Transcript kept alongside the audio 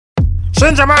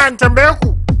Shin jama'an tambaye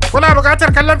ku, kuna buƙatar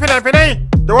kallon fina-finai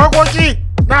da waƙoƙi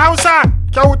na Hausa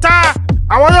kyauta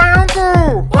a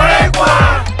wayoyinku? Kwarai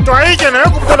kuwa! To ayi kenan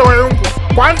ku fito da wayoyinku.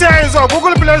 Ku an taya yanzu a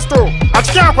Google Play Store a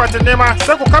cikin akwatin nema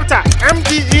sai ku kafta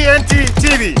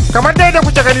MDTV. Kamar dai da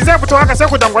kuke gani zai fito haka sai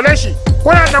ku dangwale shi.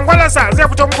 Kuna dangwalarsa zai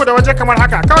fito muku da waje kamar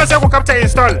haka. Kawai sai ku kafta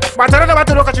install. Ba tare da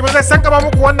bata lokaci ba zai san gaba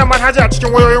muku wannan manhaja a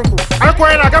cikin wayoyinku. Har ko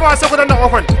yana gama sai ku danna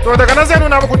open. To daga nan zai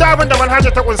nuna muku duk abin da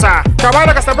manhaja ta kunsa. Kama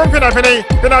daga sabbin fina-finai,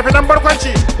 fina-finan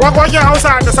barkwanci, waƙoƙin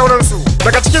Hausa da sauransu.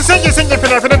 Daga cikin singin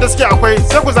fina-finan da suke akwai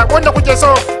sai ku zaɓi wanda kuke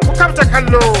so ku kafta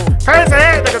kallo. Kai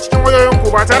tsaye daga cikin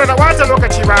wayoyinku ba tare da ɓata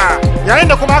lokaci ba. Yayin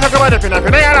da kuma aka gaba da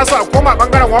fina-finai ana so a koma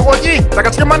bangaren waƙoƙi daga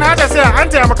cikin manhaja sai an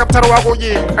taya makaftar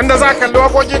waƙoƙi inda za a kalli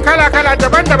waƙoƙi kala-kala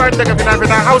daban-daban daga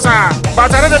fina-finan Hausa ba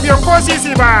tare da biyan ko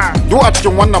sisi ba. Duk a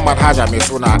cikin wannan manhaja mai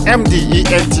suna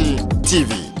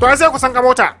MDTV. To sai ku san ka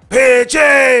mota.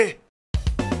 Fece!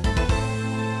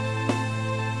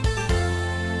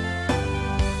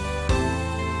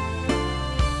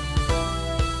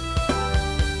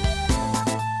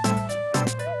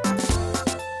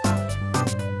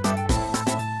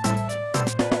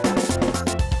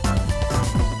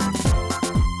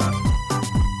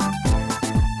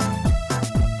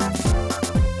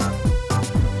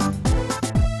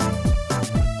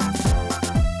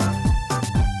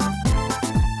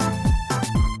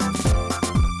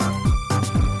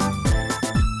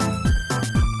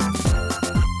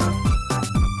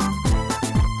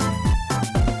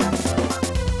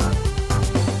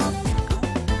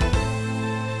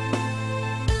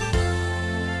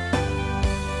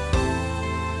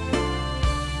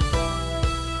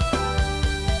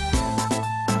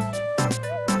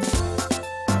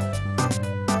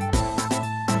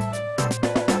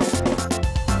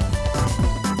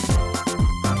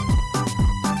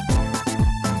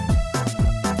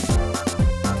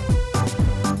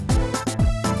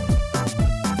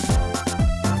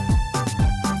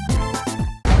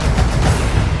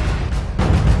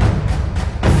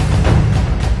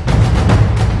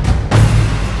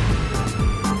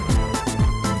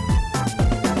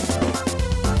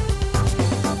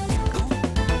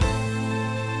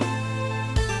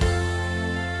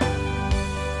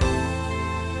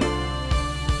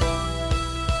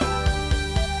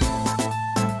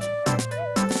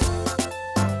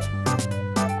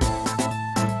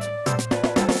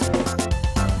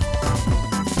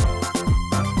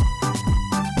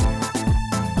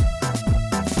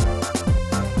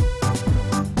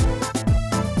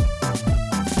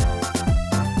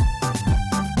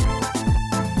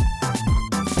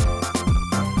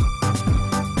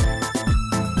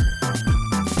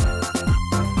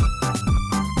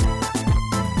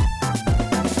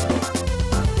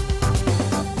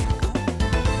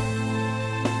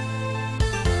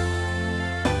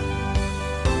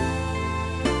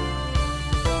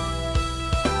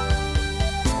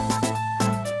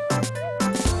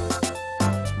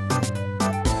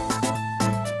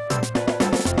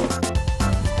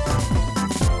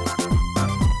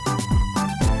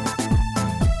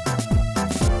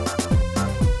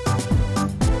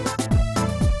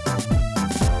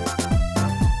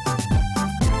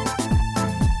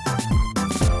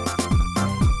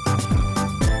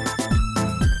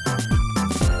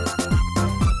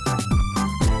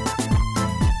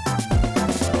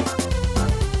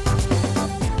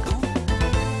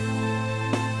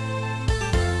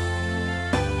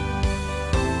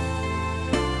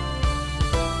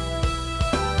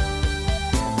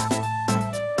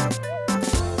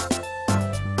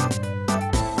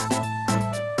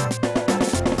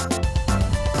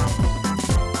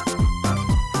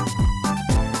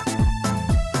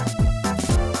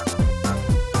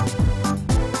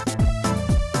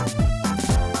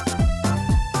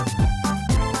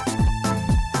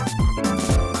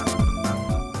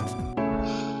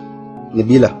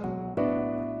 Nabila,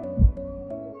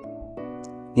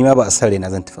 ni ma ba a sare na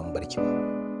zan tafi in barki ba.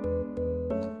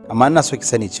 Amma ina so ki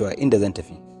sani cewa inda zan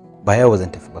tafi ba yawo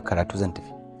zan tafi ba, karatu zan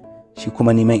tafi. Shi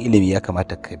kuma neman ilimi ya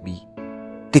kamata ka bi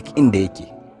duk inda yake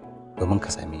domin ka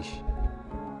same shi.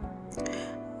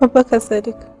 Abubakar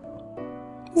Sadik,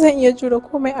 zan iya jure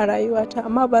komai a rayuwata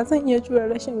amma ba zan iya jure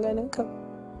rashin ganin ka ba.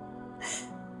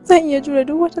 Zan iya jure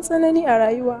duk wata tsanani a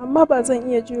rayuwa amma ba zan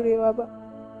iya jurewa ba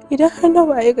idan har na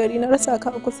waye gari na rasa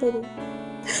ka a kusa da ni.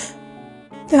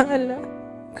 Dan Allah,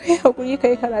 kai hakuri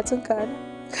kai karatun ka ne.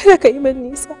 Kada ka yi min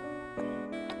nisa.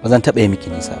 Ba zan taɓa yi miki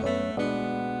nisa ba.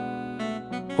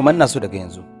 Kuma ina so daga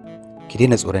yanzu ki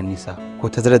daina tsoron nisa ko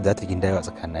tazarar da ta gindawa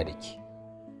tsakanin da ki.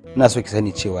 Ina so ki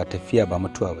sani cewa tafiya ba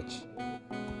mutuwa bace.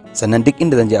 Sannan duk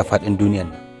inda zan je a faɗin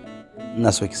duniyar nan,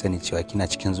 ina so ki sani cewa kina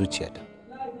cikin zuciyata.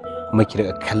 kuma ki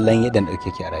riga kallon yadda na ɗauke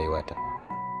ki a rayuwata.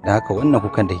 Da haka wannan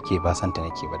kukan da kike ba santa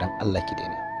nake ba, dan Allah ki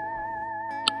daina.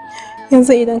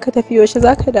 Yanzu idan ka tafi yaushe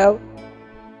za ka dawo?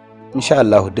 Insha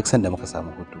Allah duk sanda muka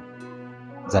samu hutu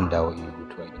zan dawo in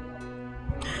hutu a gida.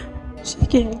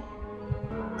 Shikenan.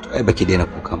 To ai baki daina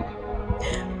kukan ba.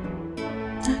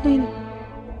 Na daina.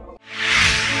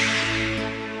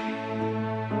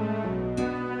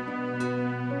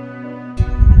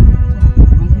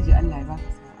 Ubangiji Allah ya baka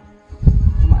sa'a.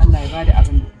 Kuma Allah ya bada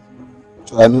abin da kake.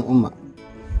 To amin umma.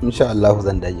 Insha Allah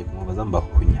zan dage kuma ba zan ba ku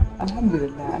kunya.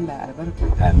 Alhamdulillah Allah ya albarka.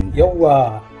 Amin.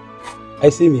 Yawwa. Ai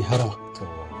sai mai harama. To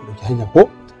dauki hanya ko?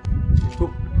 To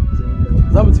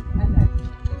za mu ci.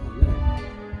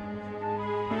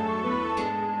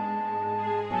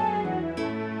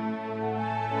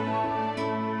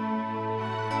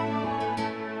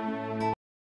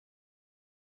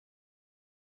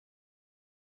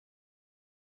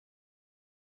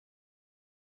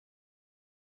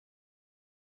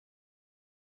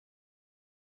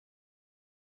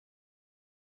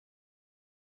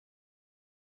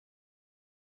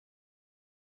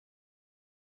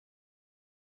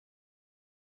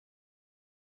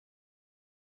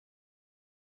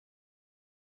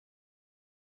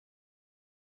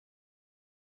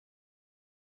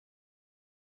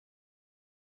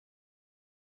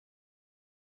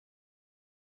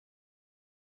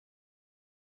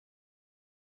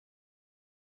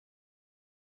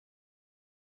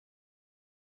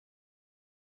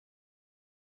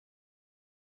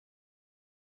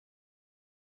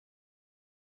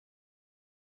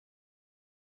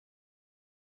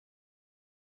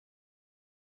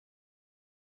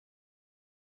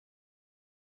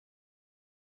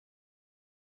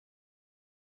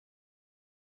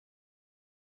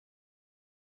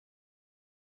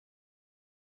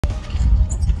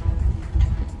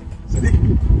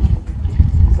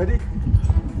 Sadik.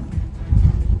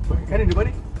 Kai ne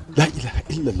bane? La ilaha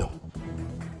illallah.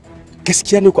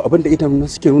 Gaskiya ne ku abinda idanuna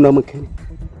suke nuna min kai ne.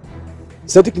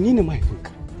 Sadik ni ne mahaifinka.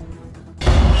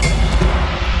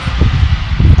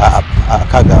 A'a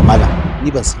kaga malam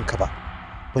ni ban san ka ba.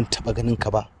 Ban taba ganin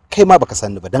ka ba. Kai ma baka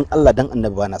san ni ba dan Allah dan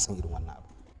Annabi ba na san irin wannan abu.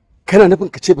 Kana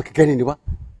nufin ka ce baka gane ni ba?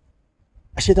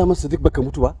 Ashe da Sadik baka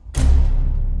mutu ba?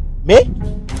 Me?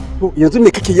 To yanzu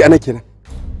me kake yi anan kenan?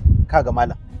 Kaga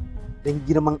malam dan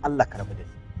girman Allah ka rabu da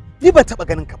ni ban taba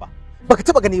ganin ka ba, baka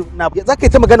taba gani na ba, za ka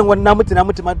yi ta maganin wani na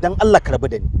mutu ma dan Allah ka rabu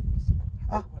da ni.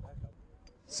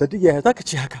 Sadiq yaya za ka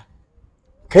ce haka?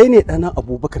 Kai ne ɗana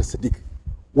Abubakar Sadiq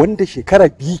wanda shekara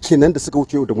 2 kenan da suka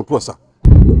wuce da mutuwarsa.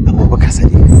 Abubakar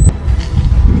Sadiq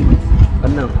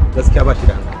wannan gaskiya ba shi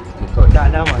da hankali. Da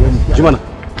alama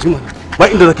Jimana ba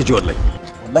inda zaka je wallahi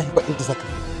ba inda zaka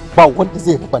ba wanda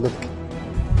zai rufa ni da kai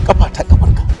kafa ta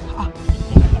kafarka.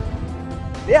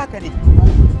 me haka ne?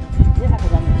 Me haka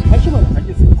zamu ci? Kashi mana.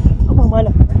 Amma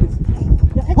malam.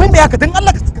 Wai me haka dan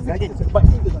Allah ka sake Ba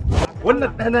inda zaka.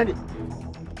 Wannan ɗana ne.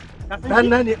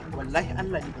 Ɗana ne. Wallahi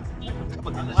Allah ne.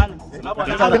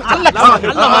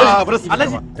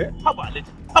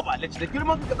 Haba alaji da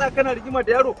girman ka tsaya kana rigima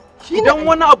da yaro idan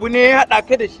wani abu ne ya haɗa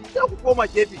ka da shi za ku koma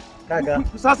gefe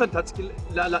ku sasanta cikin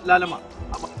lalama.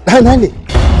 Ɗana ne.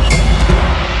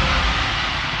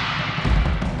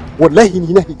 Wallahi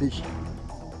ni na haife shi.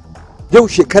 Yau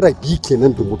shekara 2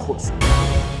 kenan da mutuwarsa.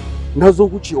 Na zo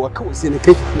wucewa kawai sai na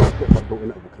kai shi zuwa da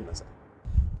wani abokan nasa.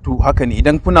 To haka ne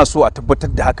idan kuna so a tabbatar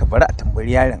da haka bari a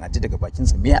tambayi yaron aji daga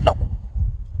bakinsa me ya ɗauko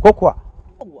ko kuwa?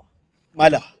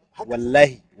 Malam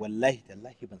wallahi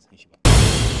tallahi ban san shi ba.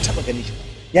 Taba ganin shi ba.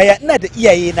 Yaya ina da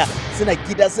iyaye na suna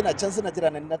gida suna can suna jira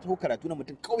nan na taho karatu na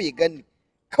mutum kawai ya gani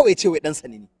kawai ce wai dan sa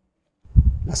ne.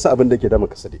 Na sa abin da ke damun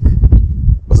ka Sadiq.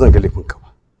 Ba zan ga laifin ka ba.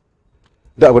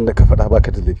 Da abin da ka faɗa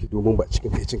baka da laifi domin ba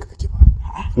cikin kai cinka kake ba.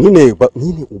 Ni ne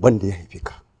uban da ya haife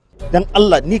ka. Dan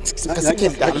Allah ni ka sake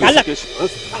da Allah.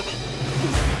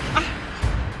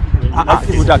 A'a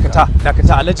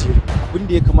dakata alaji abin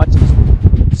da ya kamata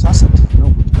ku sasanta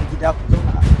nan ku gida ku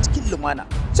zauna a cikin lumana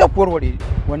sai ku warware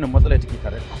wannan matsalar take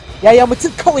tare da Yaya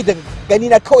mutum kawai da gani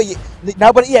na kawai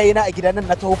na bar iyaye na a gida nan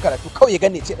na taho karatu kawai ya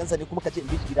gane ce dan sa ne kuma ka ce in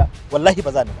bi shi gida wallahi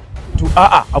ba za ni ba. to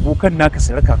a'a abokan naka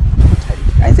su raka ku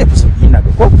tare ai zai fi sauki ina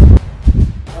ga ko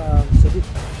Sadiq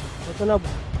wata na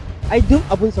ai duk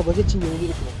abinsa ba zai cinye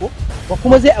wani uku ba ko ba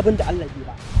kuma zai abin da Allah bai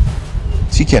ba.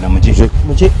 Shikenan mu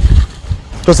je.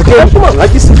 To sai kai kuma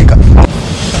haƙi Sadiq.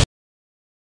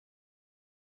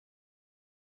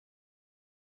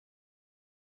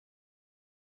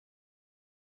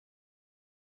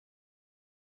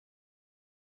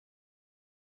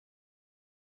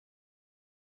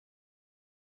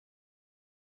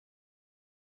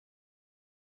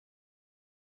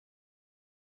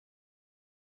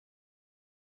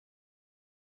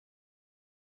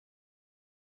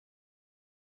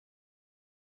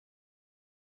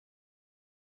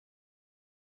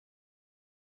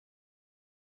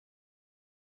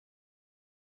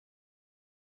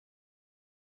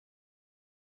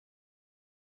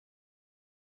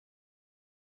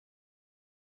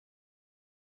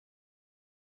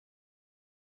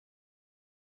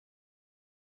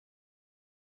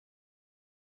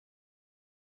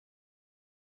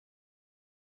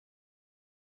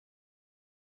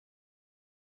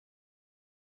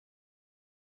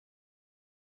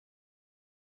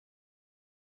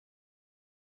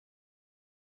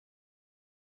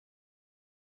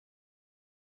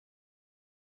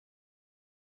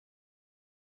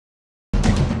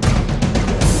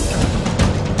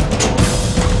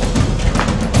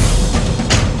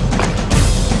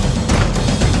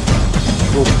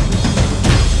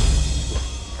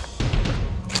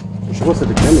 shigo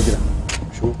Sadik ne mai gida.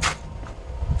 Shigo.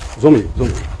 Zo mu zo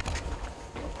mu.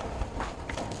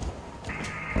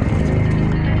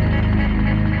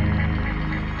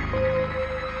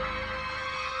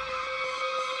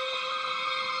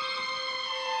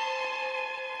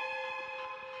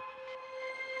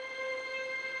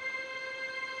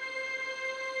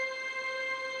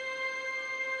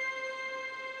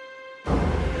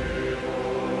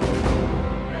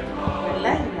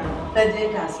 Ta je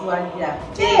kasuwa jiya.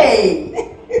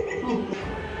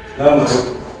 Salamu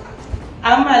alaikum.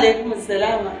 Amma alaikum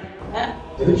salama.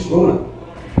 Da shigo mana.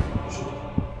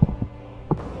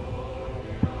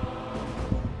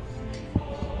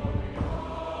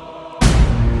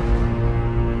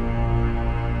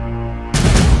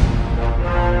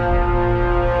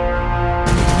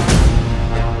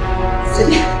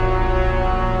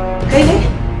 Kai ne?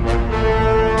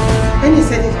 Kai ne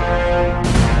Sadik?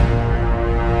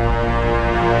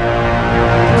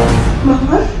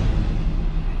 Mama?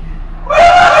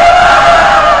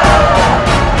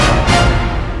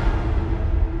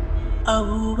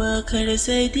 Abubakar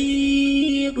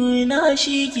Sadik na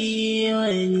shige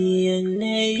wani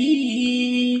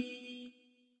yanayi.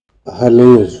 A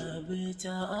halin yanzu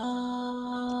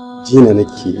jina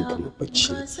nake yi kamar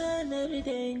bacci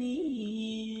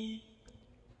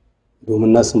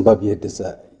domin na san babu yadda za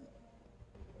a yi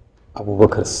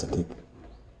Abubakar Sadik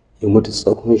ya mutu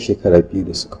tsawon shekara 2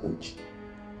 da suka wuce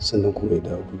sannan kuma ya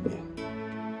dawo duniya.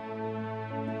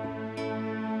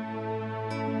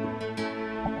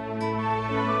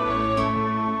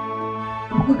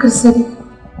 Abubakar Sadik,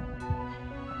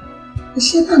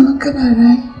 ashe da mun kana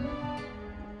raye,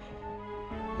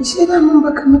 ashe da mun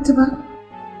baka mutu ba.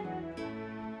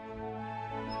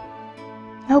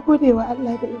 Na gode wa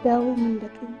Allah da ya dawo min da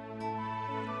kai.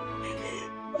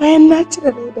 Bayan na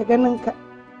cire rai daga nan ka,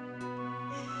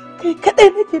 kai kaɗai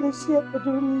nake da shi a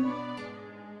duniya.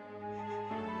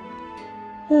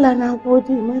 Allah na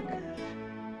gode maka.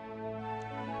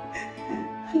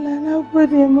 Allah na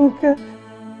gode maka.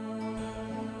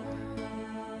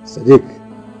 Sadik,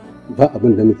 ba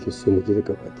abin da muke so mu ji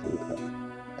daga bakinka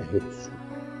a yanzu.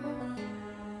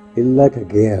 Illa ka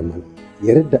gaya mana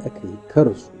yadda aka yi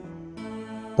karasu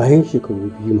bayan shekaru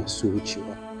 2 masu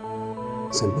wucewa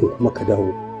sannan kuma ka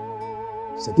dawo.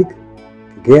 Sadik,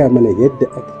 ka gaya mana yadda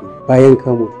aka yi bayan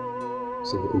ka mutu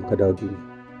sannan kuma ka dawo duniya.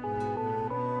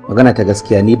 Magana ta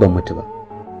gaskiya ni ban mutu ba.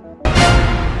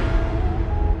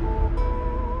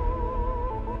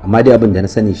 Amma dai abin da na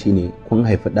sani shine kun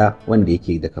haifi ɗa wanda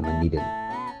yake da kamanni da ni,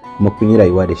 kuma kun yi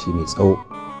rayuwa da shi mai tsawo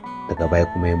daga baya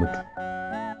kuma ya mutu.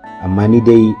 Amma ni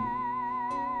dai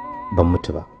ban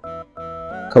mutu ba.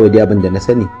 Kawai dai abin da na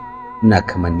sani ina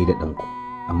kamanni da ɗanku,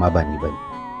 amma ba ni ba ne.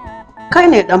 Kai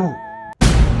ne ɗanmu.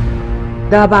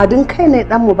 Da ba din kai ne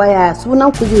ɗanmu ba yaya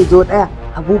sunan ku zai zo ɗaya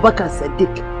Abubakar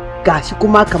Sadik. Gashi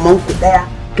kuma kaman ku ɗaya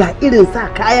ga irin sa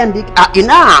kayan da a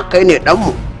ina kai ne ɗanmu.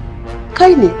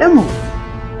 Kai ne ɗanmu.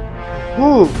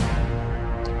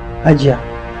 Hajiya.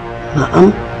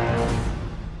 Na'am.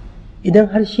 Idan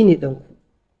har shi ne ɗanku,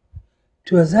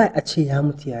 to za a ce ya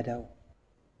mutu ya dawo.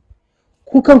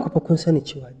 Ku kanku fa kun sani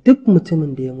cewa duk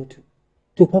mutumin da ya mutu,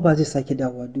 to fa ba zai sake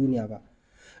dawowa duniya ba.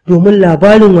 Domin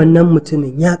labarin wannan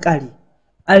mutumin ya ƙare,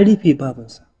 an rufe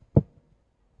babansa.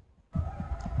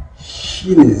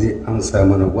 Shi ne zai amsa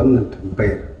mana wannan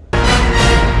tambayar.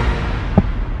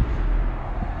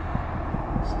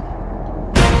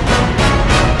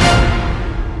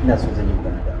 Ina so zan yi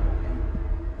magana da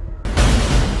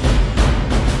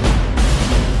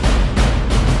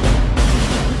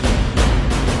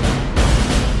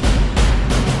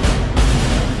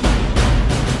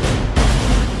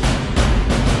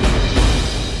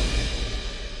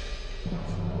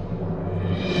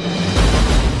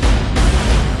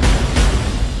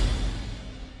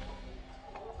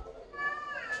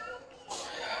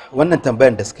wannan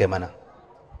tambayar da suka yi mana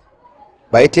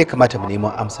ba ita ya kamata mu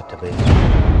neman amsar ta ba yanzu.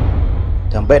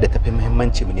 Tambayar da ta fi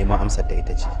muhimmanci mu neman amsar ta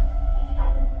ita ce,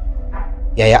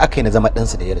 yaya aka yi na zama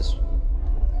ɗansu da ya rasu?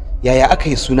 Yaya aka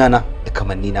yi sunana da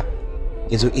kamannina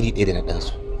ya zo iri ɗaya da na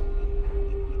ɗansu?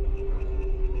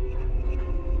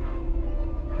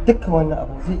 Dukkan wannan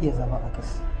abu zai iya zama a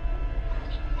kasi.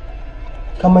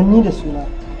 Kamanni da suna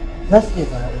za su iya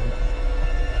zama ɗaya.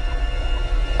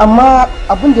 Amma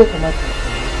abin da ya kamata ya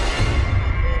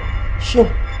shin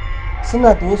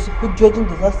suna da wasu hujjojin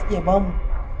da za su iya bamu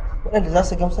waɗanda za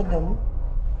su gamsar da mu?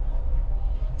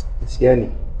 Gaskiya ne,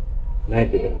 na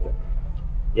yadda da haka.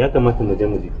 Ya kamata mu je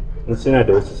mu je, in suna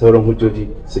da wasu sauran hujjoji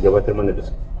su gabatar mana da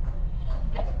su.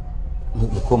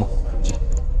 Mu koma.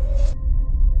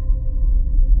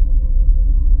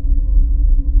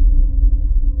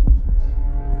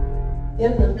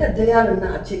 Yannan kadda yaron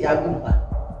nan a ce ya gudu ba.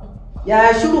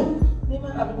 Ya shiru.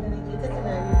 Neman abin da nake ta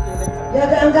tunani kenan. Ya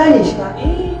ga an gane shi ba.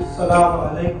 Assalamu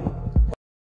alaikum.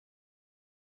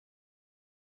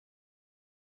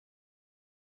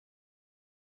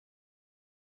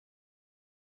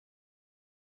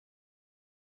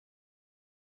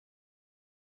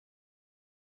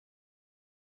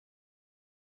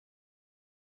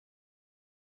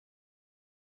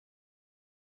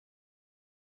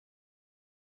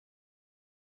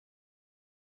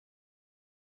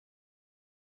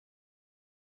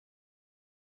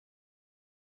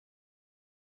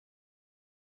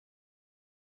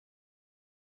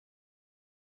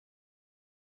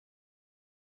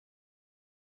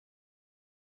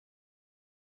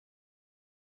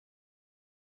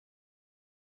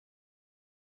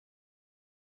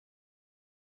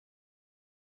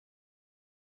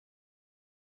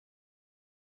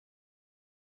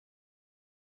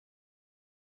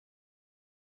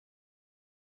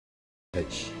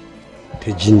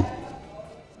 ta jini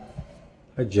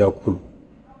Hajiya Kulu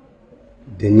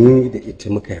da ni da ita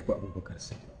muka haifi Abubakar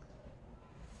sai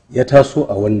ya taso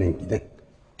a wannan gidan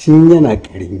tun yana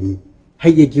ƙarami har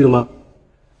ya girma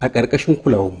a ƙarƙashin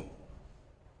kulawarmu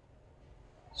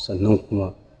sannan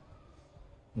kuma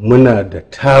muna da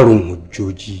tarin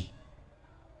hujjoji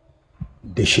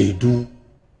da shaidu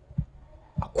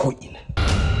a ko'ina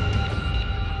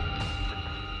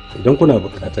idan kuna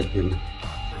buƙatar gani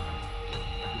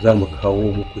za mu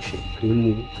kawo muku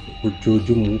shaidunmu da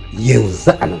hujjojinmu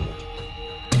yanzu a nan waje.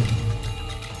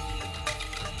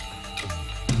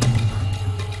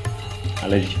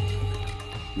 Alhaji,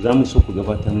 za mu so ku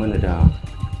gabatar mana da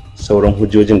sauran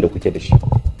hujjojin da kuke da shi.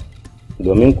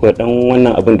 Domin kuwa ɗan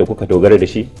wannan abin da kuka dogara da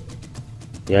shi,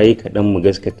 ya yi kaɗan mu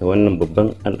gaskata wannan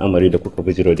babban al'amari da kuka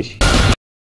bijiro da shi.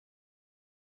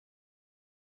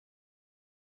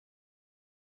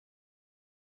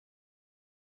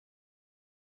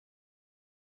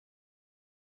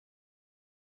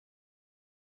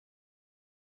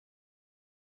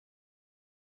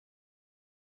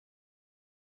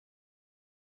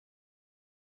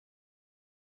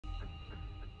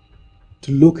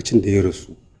 Tun lokacin da ya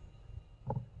rasu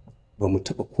ba mu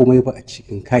taɓa komai ba a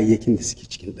cikin kayayyakin da suke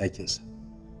cikin ɗakinsa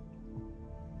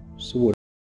saboda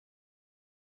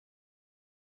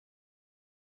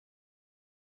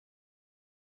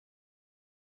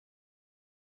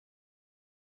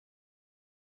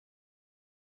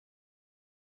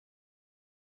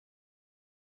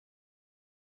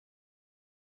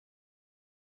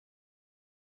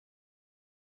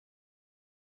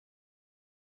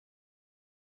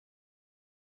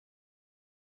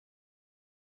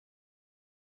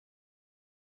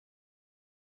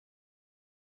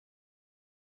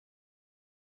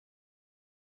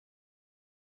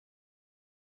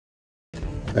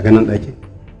a ganin ɗakin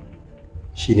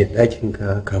shi ne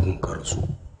ɗakinka kafin ka rasu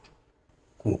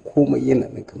kuma komai yana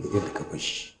nan kamar yadda ka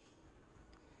bashi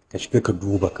ka shiga ka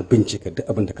duba ka bincika duk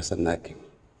abin da ka san naka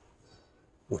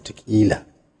wataƙila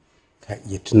ka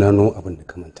iya tunano abin da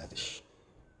ka manta da shi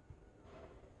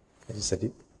ka ji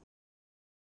Sadik.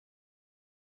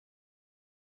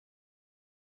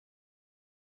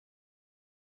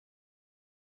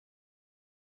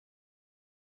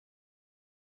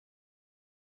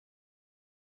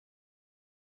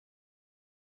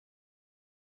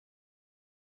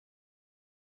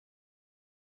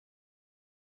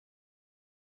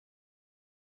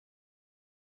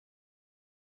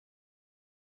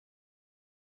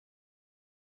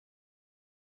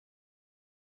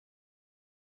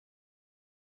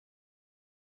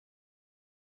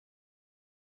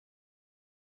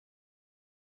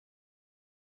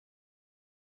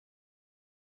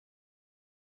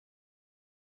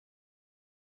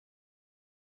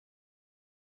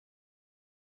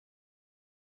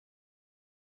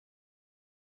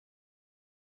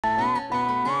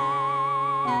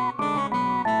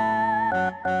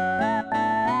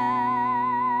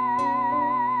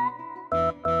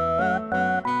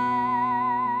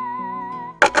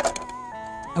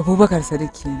 Abubakar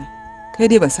Sadik kenan. Kai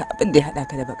dai ban san abin da ya haɗa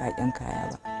ka da baƙaƙen kaya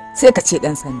ba. Sai ka ce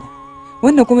ɗan sanda.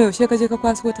 Wannan kuma yaushe ka je ka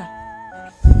kwaso ta?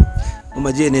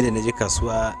 Kuma jiya ne da na je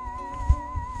kasuwa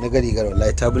na ga rigar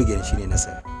wallahi ta burge ni shine na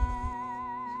saya.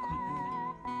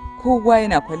 Kowa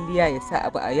yana kwalliya ya sa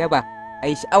abu a yaba, a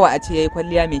yi sha'awa a ce yayi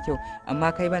kwalliya mai kyau, amma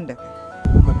kai ban da kai.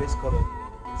 Kuma best color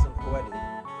san kowa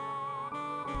da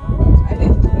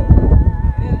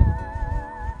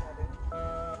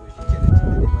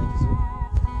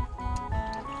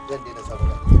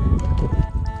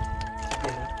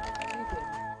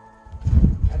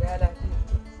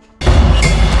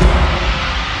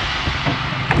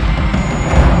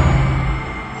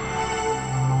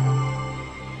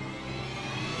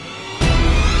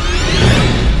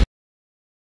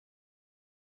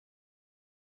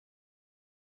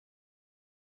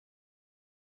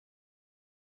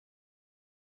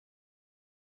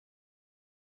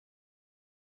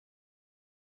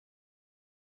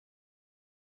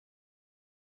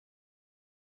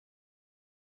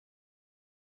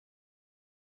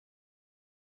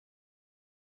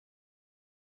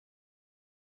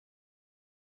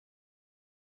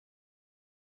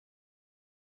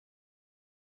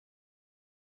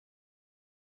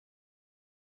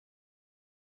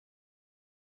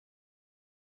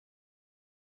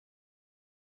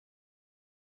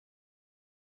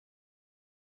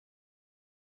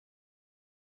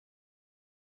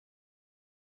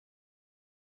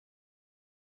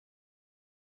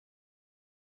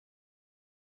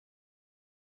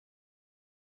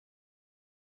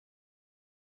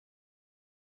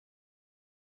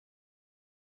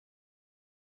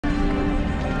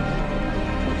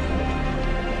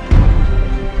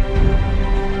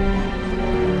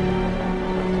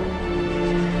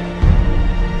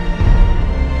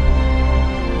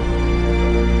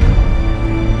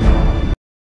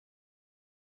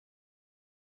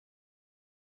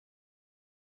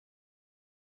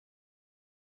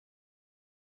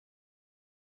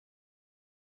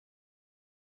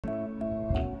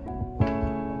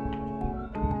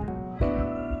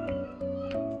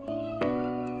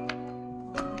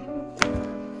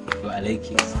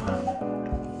alaiki.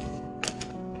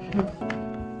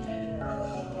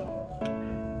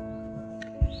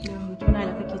 Da hotuna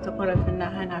da kake ta korafin na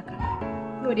hana ka.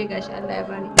 Yau dai gashi Allah ya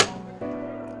bani.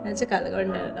 Na cika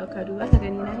alƙawarin da na ɗauka duba ka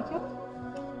gani na kyau.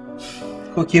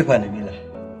 Ko kefa Nabila.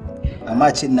 Amma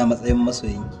a ce ina matsayin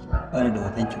masoyinki. Bani da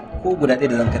hotonki ko guda ɗaya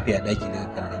da zan kafe a ɗaki daga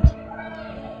kallon ki.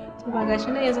 To ba gashi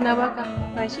nan yanzu na baka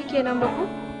ba shi kenan ba ko?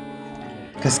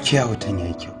 Gaskiya hoton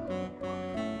yayi kyau.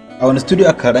 A wani studio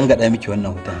aka rangada miki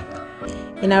wannan hoton?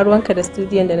 Ina ruwanka da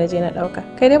studiyon da na je na ɗauka.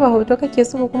 Kai dai ba hoto kake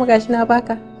so kuma gashi na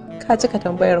baka. Ka cika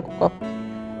tambayar kwakwaf.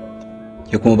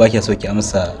 Ke kuma ba kya so ki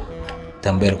amsa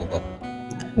tambayar kwakwaf.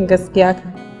 Gaskiya ka.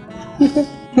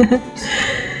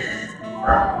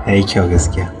 Yayi kyau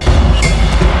gaskiya.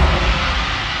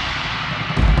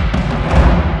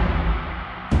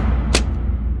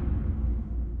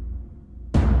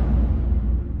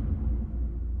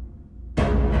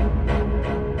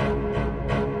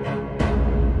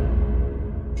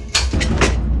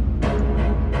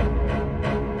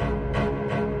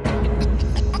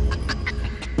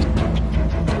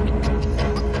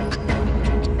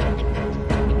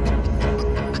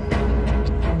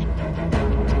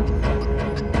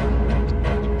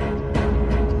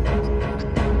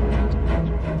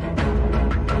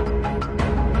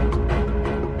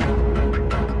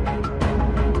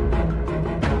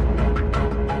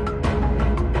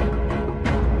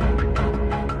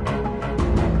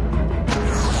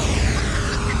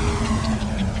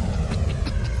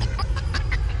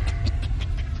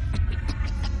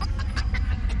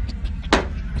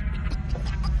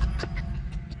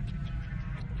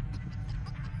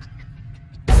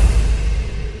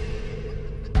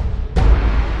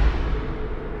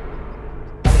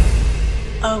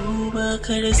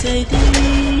 Abubakar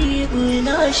Sadik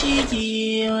na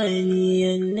shige wani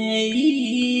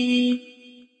yanayi,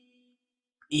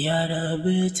 ya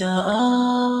rabu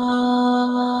ta'ala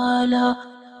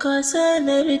ka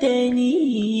sanar da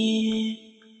ni.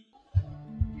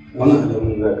 Wannan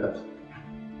alamun naka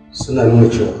suna nuna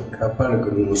cewa ka fara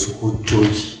ganin wasu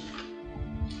hujjoji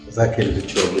za ka yi da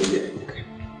cewa mun yi ayyuka.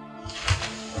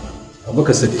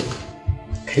 Abubakar Sadik,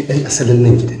 kai ɗan asalin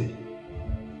nan gidan ne.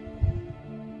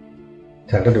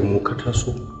 Tare da mu ka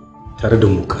taso, tare da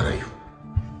mu ka rayu.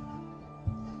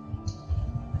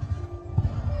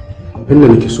 Abin da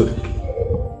nake so da kai,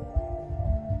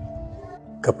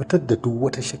 ka fitar da duk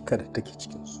wata shakka da take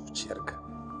cikin zuciyarka.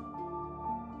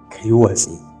 Ka yi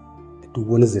watsi da duk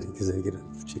wani zargi-zargi da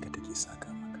zuciyarka take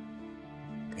saka maka.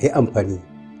 Ka yi amfani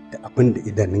da abin da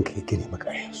idanunka ya gane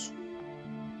maka a yanzu.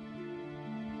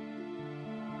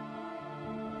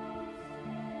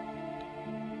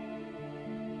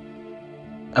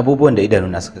 Abubuwan da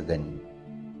idanuna suka gani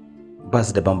ba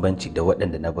su da bambanci da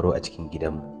waɗanda na baro a cikin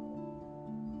gidanmu.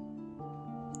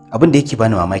 Abin da yake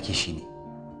bani mamaki shine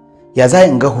ya za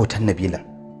in ga hoton Nabila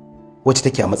wacce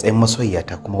take a matsayin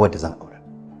masoyiyata kuma wadda zan aura.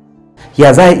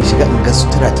 Ya za in shiga in ga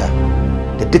suturata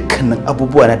da dukkanin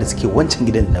abubuwana da suke wancan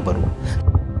gidan da na baro.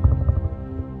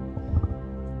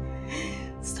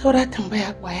 Saura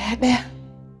tambaya kwaya ɗaya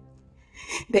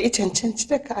da i cancanci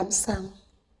da ka amsa mu.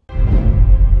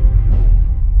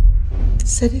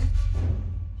 Sadik,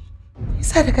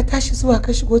 yasa da ka tashi zuwa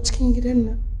ka shigo cikin gidan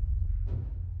nan?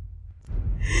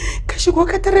 Ka shigo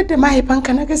ka tarar da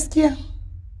mahaifanka na gaskiya.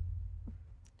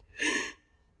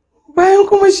 Bayan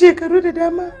kuma shekaru da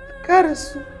dama ka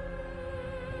rasu.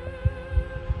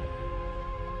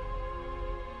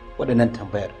 Waɗannan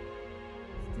tambayar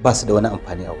ba su da wani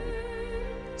amfani a wuri.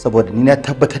 Saboda ni na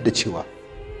tabbatar da cewa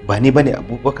ba ni bane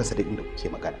Abubakar Sadik inda kuke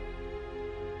magana.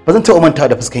 Ba zan taɓa mantawa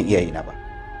da fuskan iyayena ba.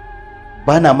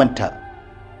 Ba na manta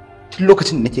tun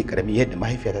lokacin da nake karami yadda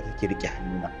mahaifiyata take rike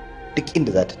hannuna duk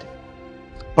inda za ta tafi.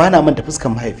 Ba na manta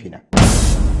fuskan mahaifina.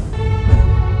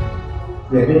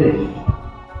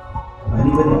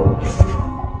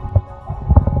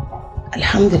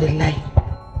 Alhamdulillah,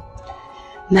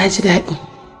 na ji daɗi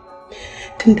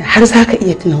tunda har za ka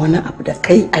iya tuna wani abu da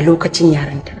kai a lokacin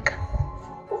yarantarka.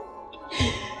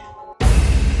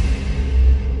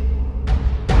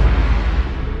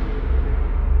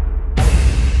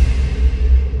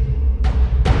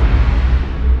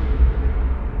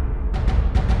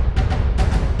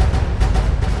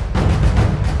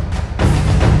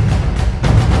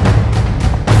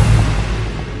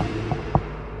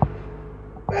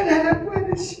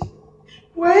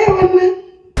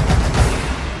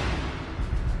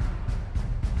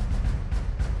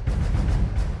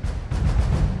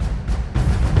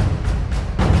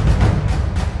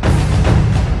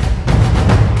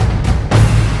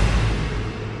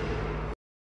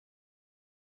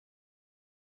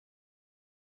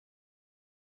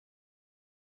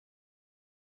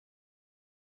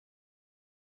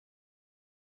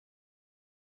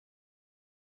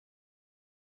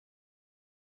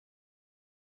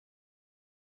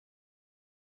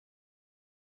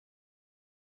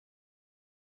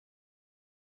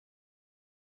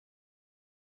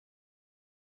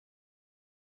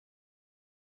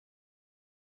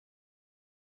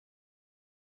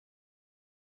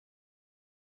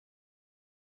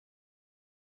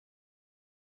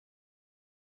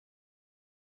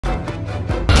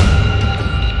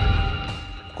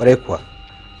 Kwarai kuwa.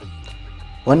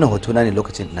 Wannan hoto na ne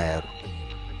lokacin ina yaro.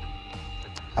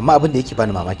 Amma abin da yake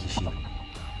bani mamaki shi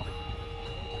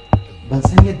ban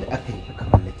san yadda aka yi aka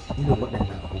mallaki irin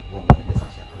waɗannan abubuwan wanda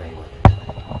suka shafi rayuwa.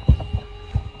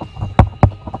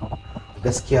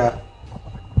 Gaskiya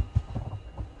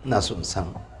ina so in san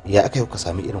ya aka yi kuka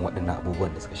sami irin waɗannan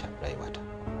abubuwan da suka shafi rayuwata.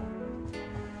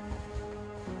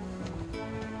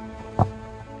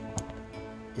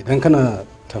 Idan kana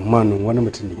tamanin wani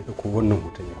mutum ne ya ɗauko wannan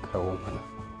hoton ya kawo mana,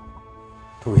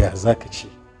 to ya za ka ce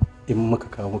in muka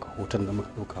kawo maka hoton da muka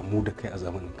ɗauka mu da kai a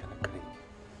zamanin kana kare?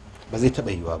 Ba zai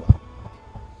taɓa yiwuwa ba.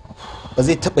 Ba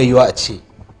zai taɓa yiwuwa a ce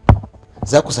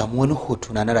za ku samu wani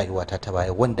hoto na rayuwata ta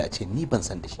baya wanda a ce ni ban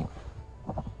san da shi ba.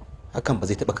 Hakan ba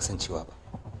zai taɓa kasancewa ba.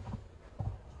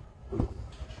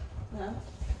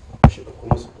 Shi da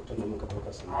kuma su hoton da muka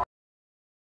ɗauka sana.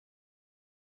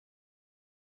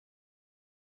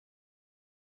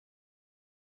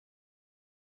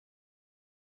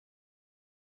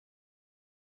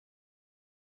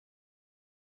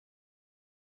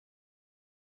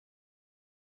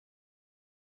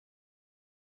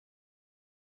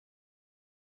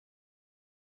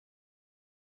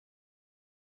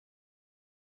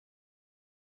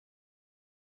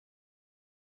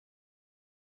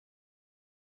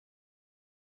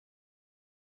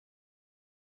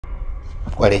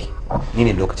 Kwarai, ni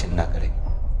ne lokacin na ƙarami.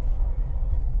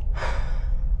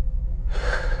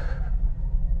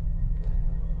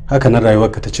 Haka na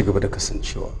rayuwarka ta ci gaba da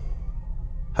kasancewa.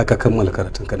 Haka kammala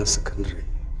karatunka na sakandare.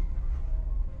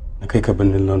 Na kai ka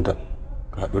birnin London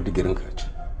ka haɗo digirin ka ce.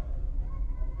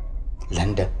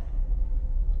 London?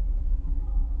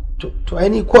 To ai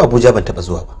ni ko Abuja ban taɓa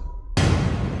zuwa ba.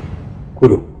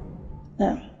 Kudu.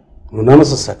 Nuna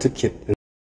masa certificate.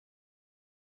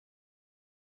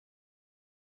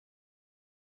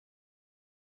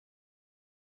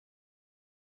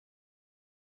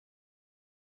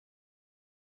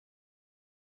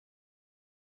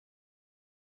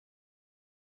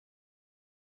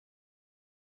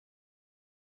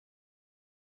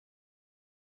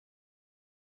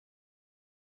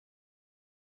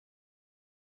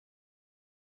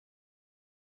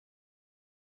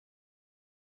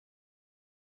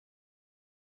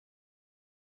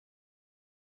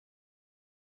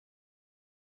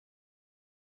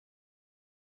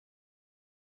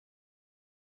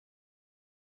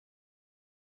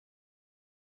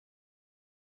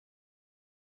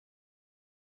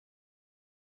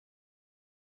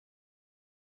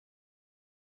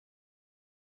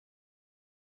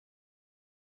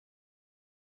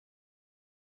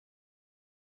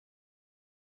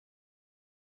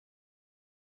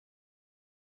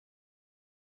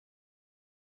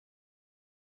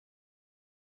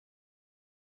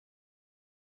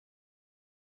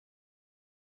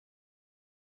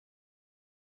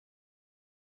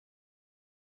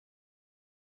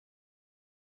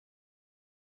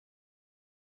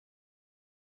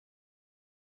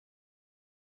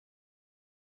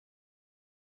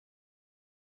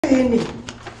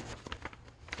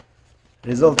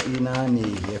 Result ɗina ne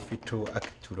ya fito aka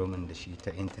turo min da shi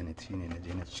ta intanet, shine na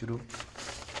je na ciro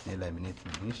na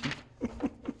laminating din shi.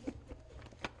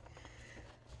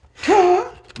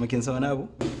 Makin sa wani abu?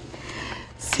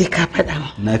 Sai ka faɗa mu.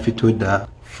 Na fito da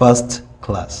first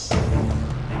class.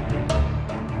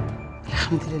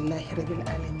 Alhamdulillah rabbil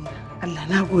alamin. Allah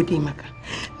na gode maka.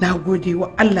 Na gode wa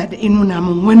Allah da inuna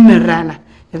min wannan rana.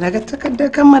 Da naga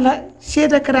takardar kammala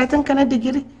shaida karatun ka na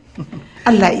digiri.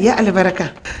 Allah iya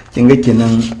albarka. Kin ga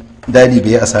kenan dadi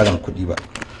bai asaran kuɗi ba.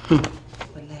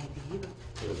 Wallahi bai ba.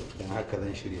 Dan haka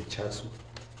zan shirya casu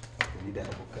ni da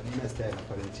abokan ina staya na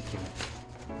farin cikin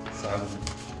samun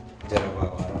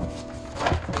jarabawa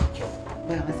kyau.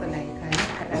 Ba matsala ya kai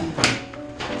kaɗan.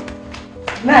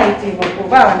 Na yi taimako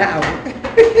ba wani abu.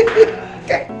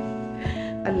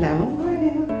 Allah mun gode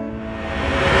maka.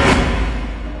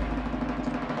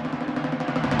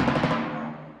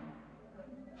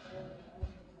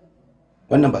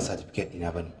 Wannan ba certificate ɗina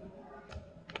ba ne,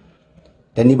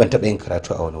 don ni ban taɓa yin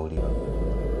karatu a wani wuri ba.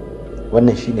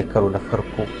 Wannan shine karo na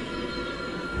farko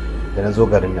da na zo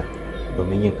garin nan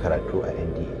domin yin karatu a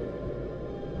NDA.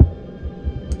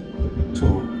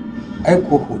 To, ai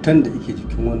ko hoton da yake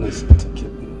jikin wannan certificate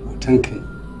ɗin hoton ka ne,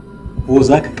 ko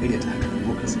za ka karyata haka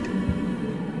ko ka saka.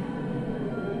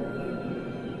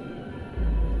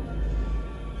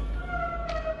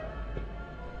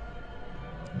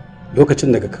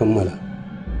 Lokacin da ka kammala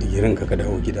digirin ka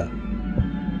dawo gida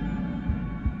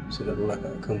sai da dora ka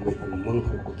kan muhimman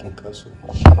harkokin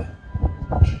kasuwanci,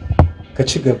 ka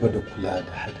ci gaba da kula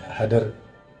da hada-hadar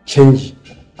canji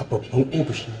a babban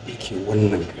ofishin da ke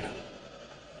wannan garin.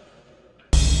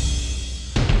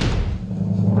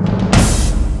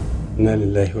 inna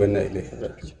lillahi wa inna ilaihi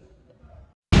raji'un.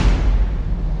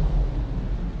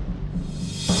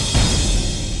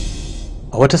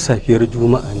 A wata safiyar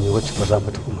juma'a ne wacce ba za mu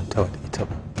taɓa mantawa da ita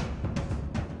ba,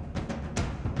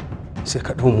 sai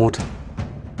ka ɗau mota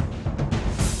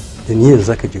da niyyar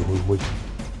za ka je wani waje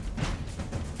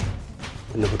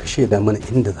wanda baka shaida mana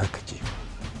inda za ka je.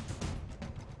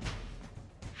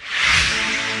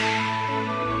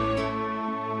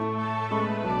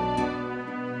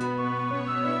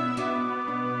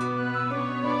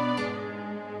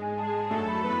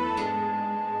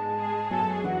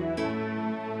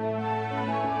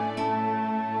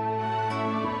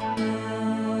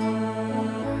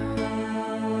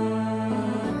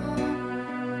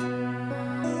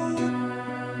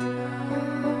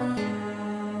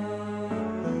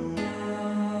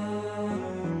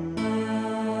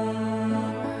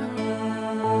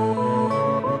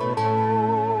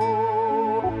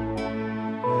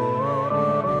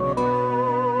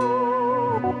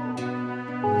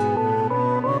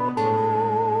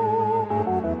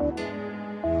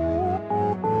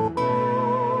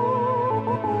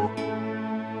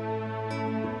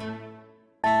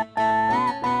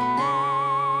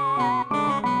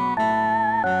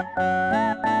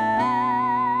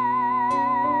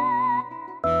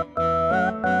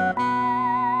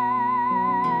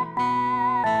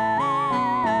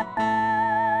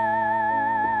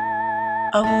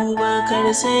 Abubakar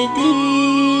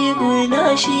Sadik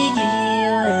na shige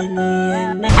wani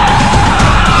yanayi.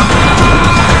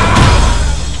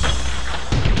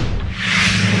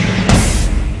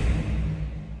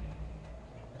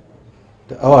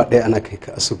 Da awa ɗaya ana kai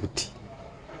ka asibiti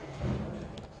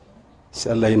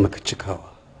sai Allah ya maka cikawa.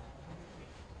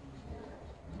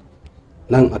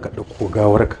 Nan aka ɗauko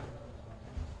gawarka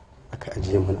aka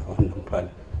ajiye mana a wannan falon.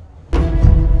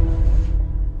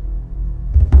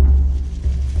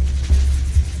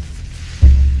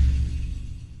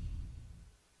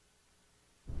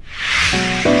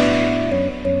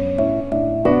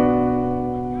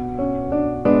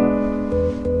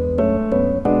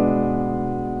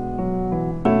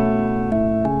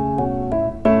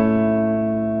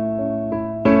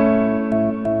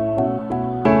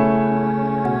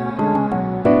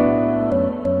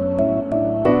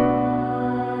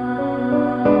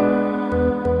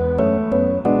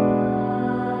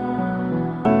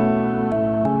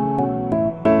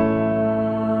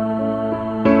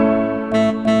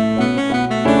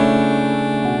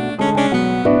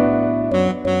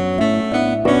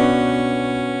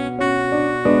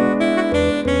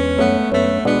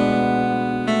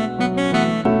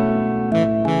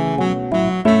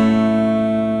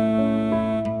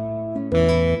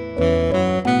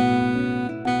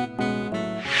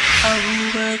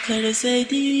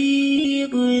 Sadik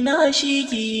na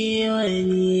shige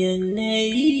wani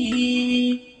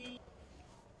yanayi.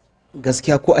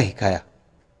 Gaskiya ko a hikaya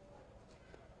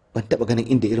ban taɓa ganin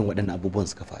inda irin waɗannan abubuwan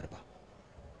suka faru ba.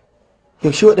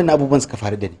 Yaushe waɗannan abubuwan suka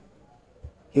faru da ni?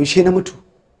 Yaushe na mutu?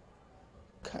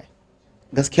 Kai,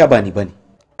 gaskiya ba ni ba ne.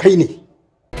 Kai ne.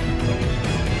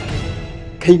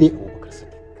 Kai ne Abubakar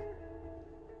Sadik.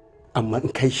 Amma in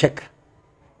kai shakka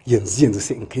yanzu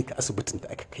sai in kai ka asibitin da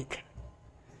aka kai ka.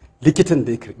 Likitan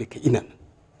da ya karɓe ka ina nan.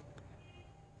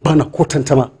 Ba na ko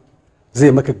tantama zai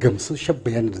maka gamsasshen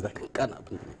bayanin da za ka kana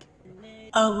abin da nake.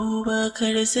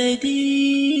 Abubakar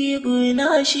Sadik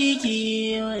na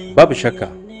shige wani. Babu shakka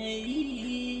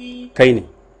kai ne.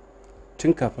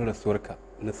 Tun kafin rasuwarka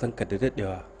na san ka da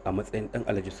daɗewa a matsayin ɗan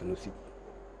Alhaji Sanusi.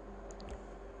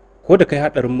 Ko da kai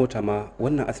haɗarin mota ma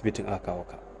wannan asibitin aka kawo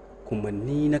ka, kuma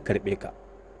ni na karɓe ka.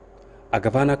 A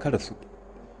gabana ka rasu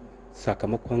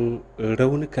sakamakon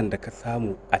raunukan da ka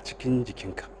samu a cikin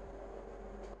jikinka.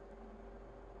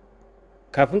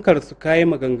 Kafin ka rasu ka yi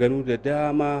maganganu da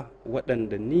dama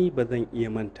waɗanda ni ba zan iya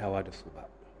mantawa da su ba.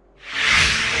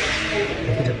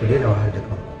 Likita ku daina wahal da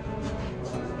kanku.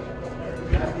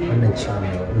 Wannan ciwon ne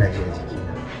ina ji a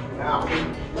jikina.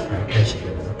 An tashi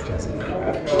da mutuwa sai.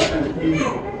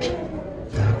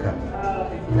 Da haka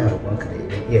ina roƙonka da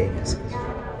idan iyayena suka ji.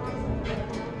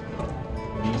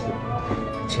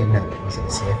 Ce na da wasu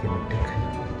sai ya fi min dukkan.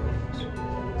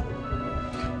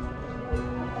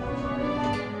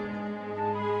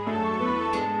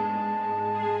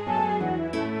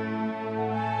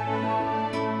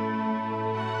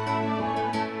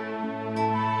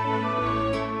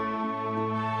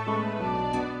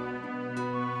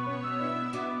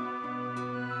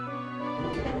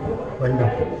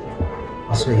 Wannan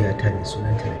masoyiyata ne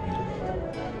sunanta Nabila.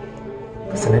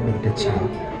 Ka sanar da ita cewa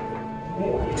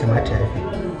ita ma ta yafe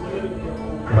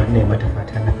kuma ina mata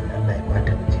fata na da Allah ya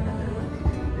bata miji na gari.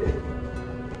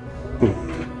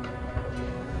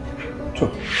 To,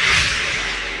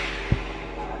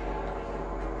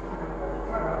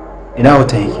 ina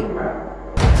hoton yake?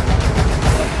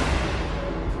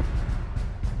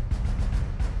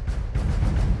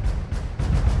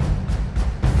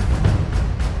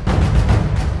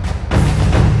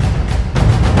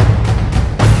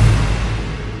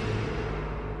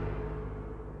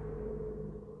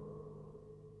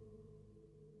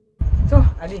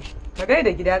 Ali, ka gaida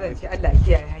gida zan ce Allah ya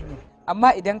kiyaye hanya. Amma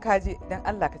idan ka je dan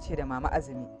Allah ka ce da mama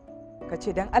Azumi. Ka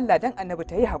ce dan Allah dan Annabi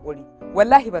ta yi haƙuri.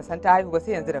 Wallahi ban san ta haihu ba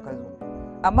sai yanzu da ka zo.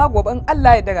 Amma gobe in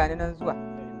Allah ya daga ni nan zuwa.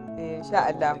 Insha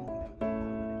Allah.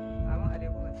 Amin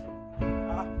alaikum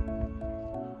assalam.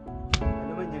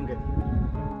 Da manyan gari.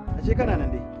 Ashe kana nan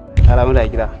dai. Alhamdulillah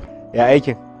gida. Ya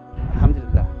aikin?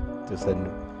 Alhamdulillah. To sannu.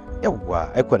 Yawwa,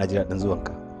 aiko na ji daɗin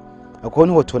zuwanka. Akwai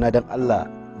wani hoto na dan Allah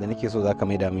da nake so zaka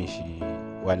maida min shi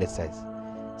wallet size,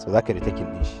 so za ka retakin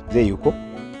din shi zai yi ko?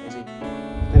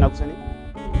 Ina kusa ne?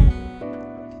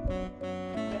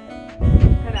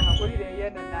 Kana hakuri da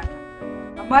yayyan nan naka,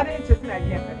 amma dai in ce suna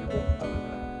biyan ka ne ko?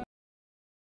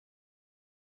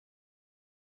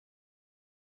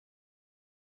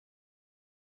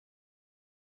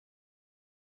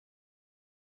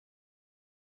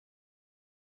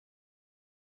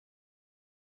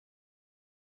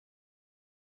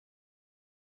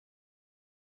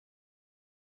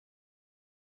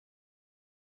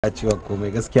 A cewa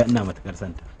komai gaskiya ina matakar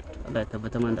santa. Allah ya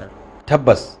tabbata man da.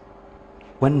 Tabbas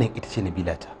wannan ita ce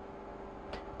Nabila ta.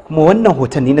 Kuma wannan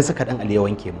hoton ni na saka dan Ali ya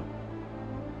wanke mu.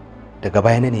 Daga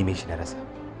baya na neme shi na rasa.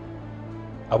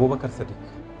 Abubakar Sadik,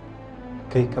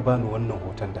 kai ka bani wannan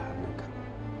hoton da hannunka.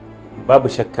 Babu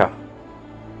shakka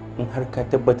in har ka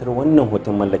tabbatar wannan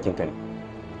hoton mallakin ka ne.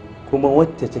 Kuma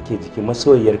wacce take jiki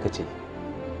masoyiyarka ce.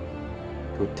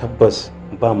 To tabbas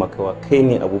ba makawa kai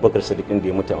ne Abubakar Sadik din da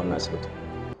ya mutu a wannan asibiti.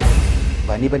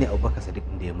 Ba ni bane Abubakar Sadik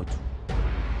din da ya mutu.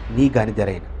 Ni gani da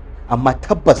raina. Amma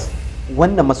tabbas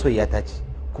wannan masoyiya ta ce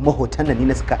kuma hoton nan ni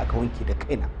na saka aka wanke da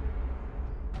kaina.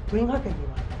 To yin haka ne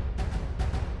ba.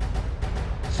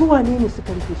 Su wane ne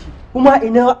suka rufe shi? Kuma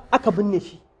ina aka binne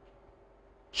shi?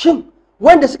 Shin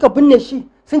wanda suka binne shi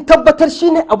sun tabbatar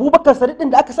shi ne Abubakar Sadik din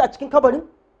da aka sa a cikin kabarin?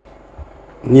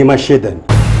 Ni ma shaida ne.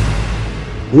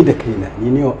 Ni da kaina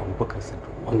ni ne wa Abubakar Sadik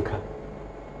wanka.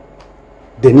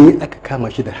 Da ni aka kama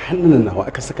shi da hannun nawa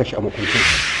aka saka shi a makuncin.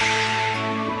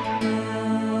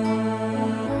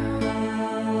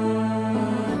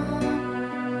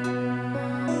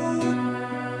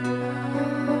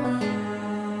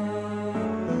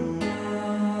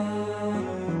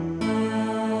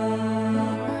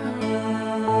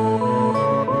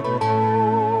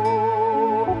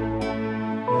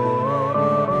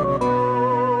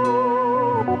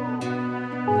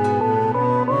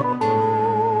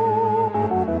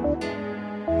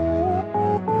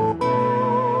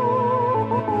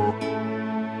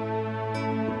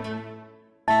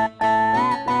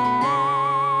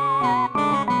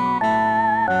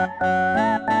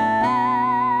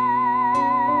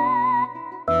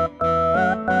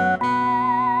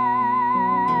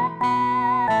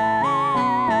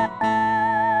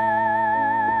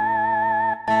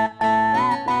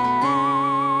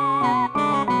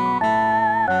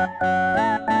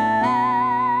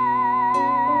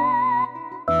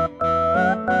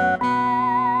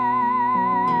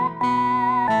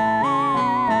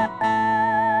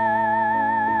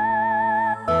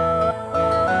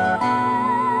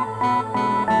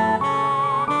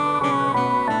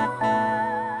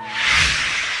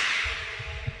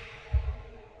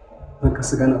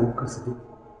 Su gane Abubakar Sadik.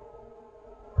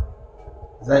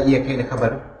 Za a iya kai da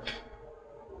kabarin?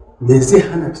 Me zai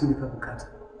hana tun da ka bukata?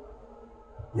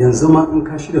 Yanzu ma in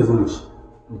ka shirya zo mu shi.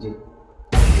 Muje.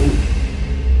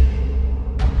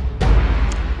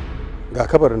 Ga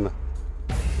kabarin nan.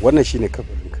 Wannan shine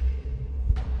kabarinka.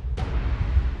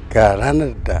 Ga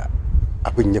ranar da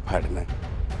abin ya faru nan.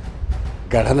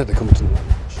 Ga ranar da ka mutu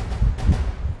nan.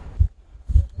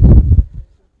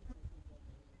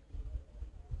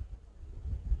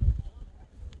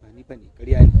 Bane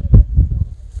ƙarya ne.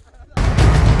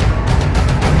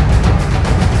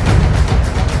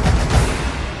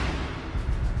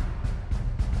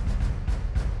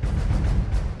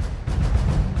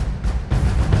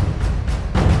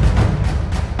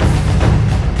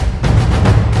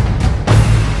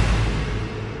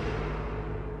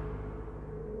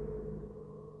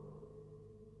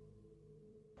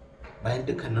 Bayan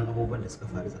dukkanin abubuwan da suka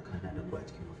faru tsakanin da ku a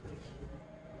cikin mafarki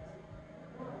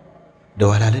da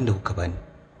wahalhalun da kuka bani,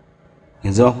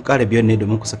 yanzu ma kun ƙara biyan ne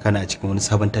domin ku saka ni a cikin wani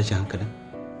sabon tashin hankalin?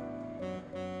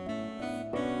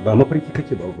 Ba mafarki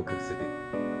kake ba Abubakar Sadik.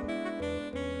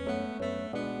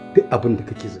 Duk abin da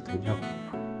kake zaton ya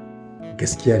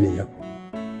gaskiya ne ya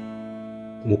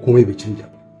kuma komai bai canja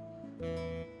ba.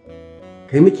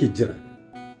 kai muke jira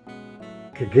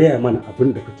ka gaya mana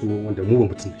abin da ka tuno wanda mu ba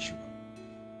mu tuna shi ba.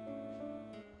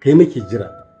 Kai muke jira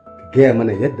ka gaya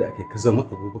mana yadda ake ka zama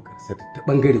Abubakar Sadik ta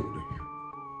bangare guda biyu.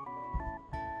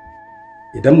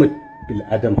 Idan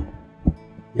bil'adama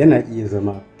yana iya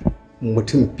zama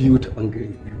mutum biyu ta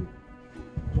bangare biyu,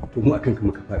 to mu akan ka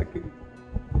muka fara gani.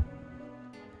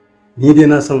 Ni dai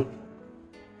na san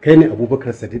kai ne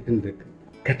Abubakar Sadik din da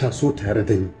ka taso tare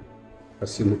da ni har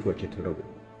sai mutuwa ke ta rabu.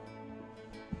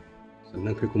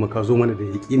 Sannan kai kuma ka zo mana da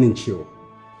yaƙinin cewa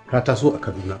ka taso a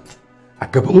Kaduna a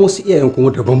gaban wasu iyayen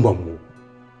kuma daban ban mu.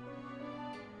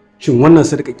 Shin wannan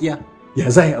sarƙaƙiya ya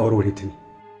za a yi warware ta ne?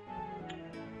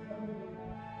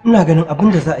 Ina ganin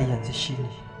abin da za a yi yanzu shine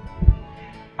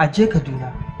a je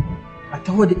Kaduna a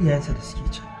taho da iyayensa da suke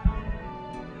can.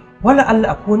 Wala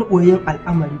Allah akwai wani ɓoyayyen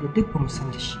al'amari da duk bamu san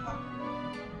da shi ba.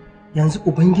 Yanzu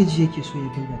Ubangiji yake so ya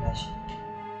bayyana shi.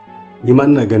 Ni ma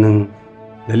ina ganin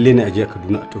lalle ne a je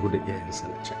Kaduna a taho da iyayensa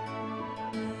na can.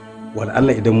 Wala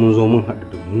Allah idan mun zo mun haɗu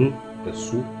da mu da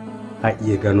su a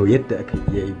iya gano yadda aka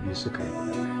iyaye biyu suka yi.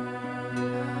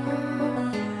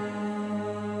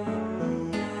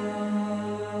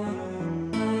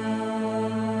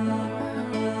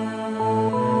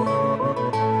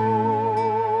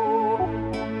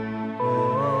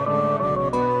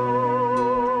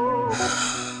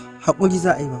 Haƙuri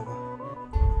za a yi baba,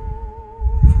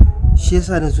 shi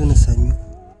yasa na zo na same ku.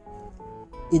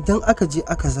 Idan aka je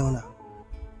aka zauna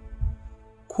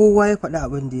kowa ya faɗi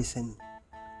abin da ya sani,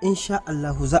 insha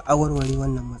Allahu za a warware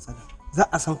wannan matsala, za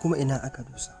a san kuma ina aka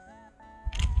dosa.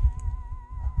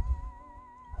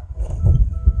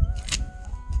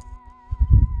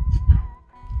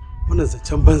 Wannan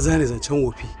zancen banza ne, zancen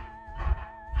wofi.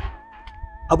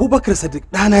 Abubakar Sadik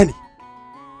ɗana ne,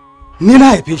 ni na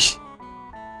haife shi.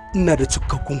 Ina da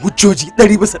cikakkun hujjoji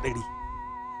 100%.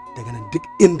 Daga nan duk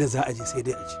inda za a je sai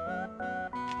dai a je.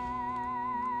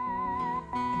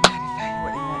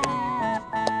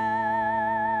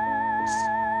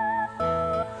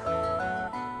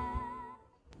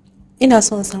 Ina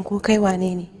son san ko kai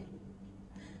wane ne?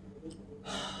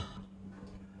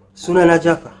 Sunana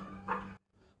Jafar,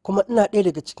 kuma ina ɗaya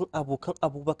daga cikin abokan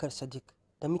Abubakar Sadik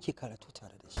da muke karatu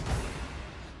tare da shi.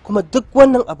 Kuma duk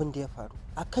wannan abin da ya faru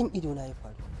a kan idona ya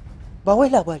faru, ba wai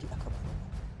labari aka ba.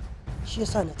 Shi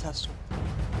yasa na taso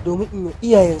domin in yi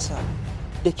iyayensa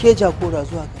da ke jagora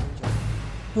zuwa garin Jos,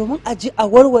 domin a ji a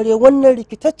warware wannan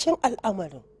rikitaccen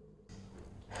al'amarin.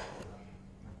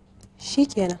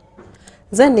 Shikenan,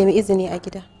 zan nemi izini a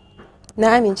gida.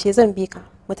 Na amince zan bi ka,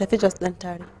 mu tafi Jos ɗin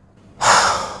tare.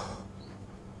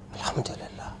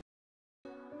 Alhamdulillah.